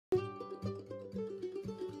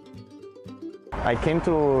I came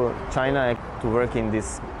to China to work in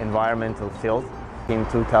this environmental field in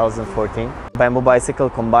 2014. Bamboo bicycle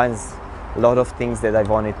combines a lot of things that I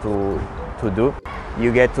wanted to do.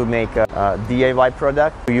 You get to make a DIY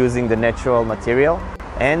product using the natural material,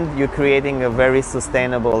 and you're creating a very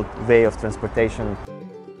sustainable way of transportation.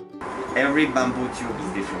 Every bamboo tube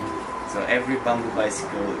is different, so every bamboo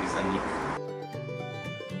bicycle is unique.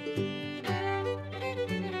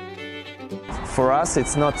 For us,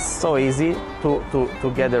 it's not so easy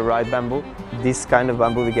to get the right bamboo. This kind of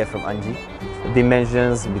bamboo we get from Anji.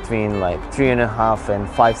 Dimensions between like 3.5 and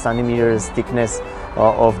 5 centimeters thickness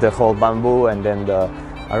of the whole bamboo, and then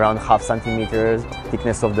around half centimeters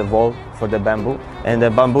thickness of the wall for the bamboo. And the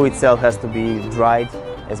bamboo itself has to be dried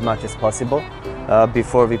as much as possible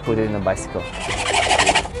before we put it in a bicycle.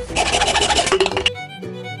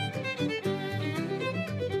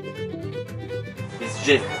 It's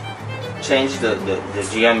just change the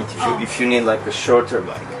geometry. If you need like a shorter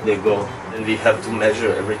bike, they go, and we have to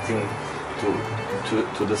measure everything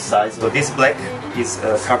to the size. So this black is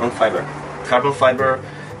carbon fiber. Carbon fiber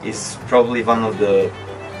is probably one of the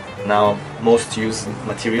now most used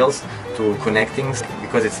materials to connect things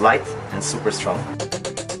because it's light and super strong.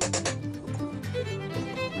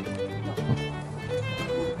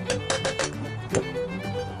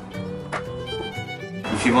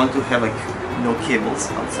 If you want to have like no cables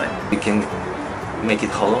outside, we can make it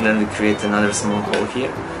hollow, and then we create another small hole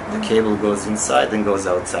here. The cable goes inside and goes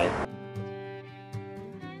outside.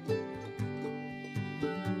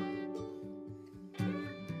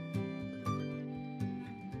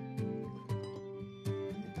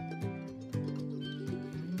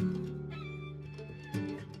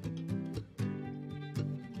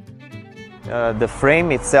 The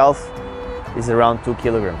frame itself is around 2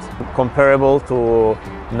 kilograms, comparable to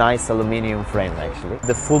nice aluminium frame actually.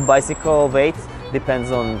 The full bicycle weight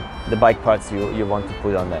depends on the bike parts you want to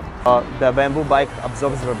put on them. The bamboo bike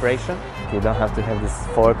absorbs vibration. You don't have to have this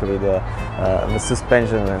fork with the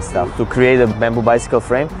suspension and stuff. To create a bamboo bicycle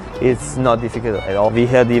frame, it's not difficult at all. We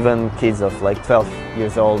had even kids of like 12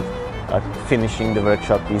 years old finishing the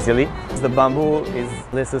workshop easily. The bamboo is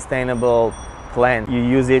a sustainable plant. You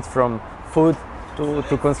use it from food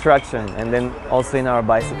to construction, and then also in our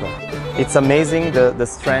bicycle. It's amazing the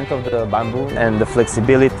strength of the bamboo and the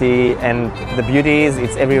flexibility, and the beauty is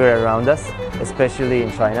it's everywhere around us, especially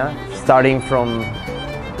in China. Starting from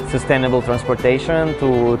sustainable transportation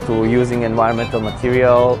to using environmental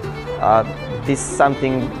material. This is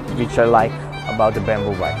something which I like about the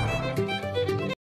bamboo bike.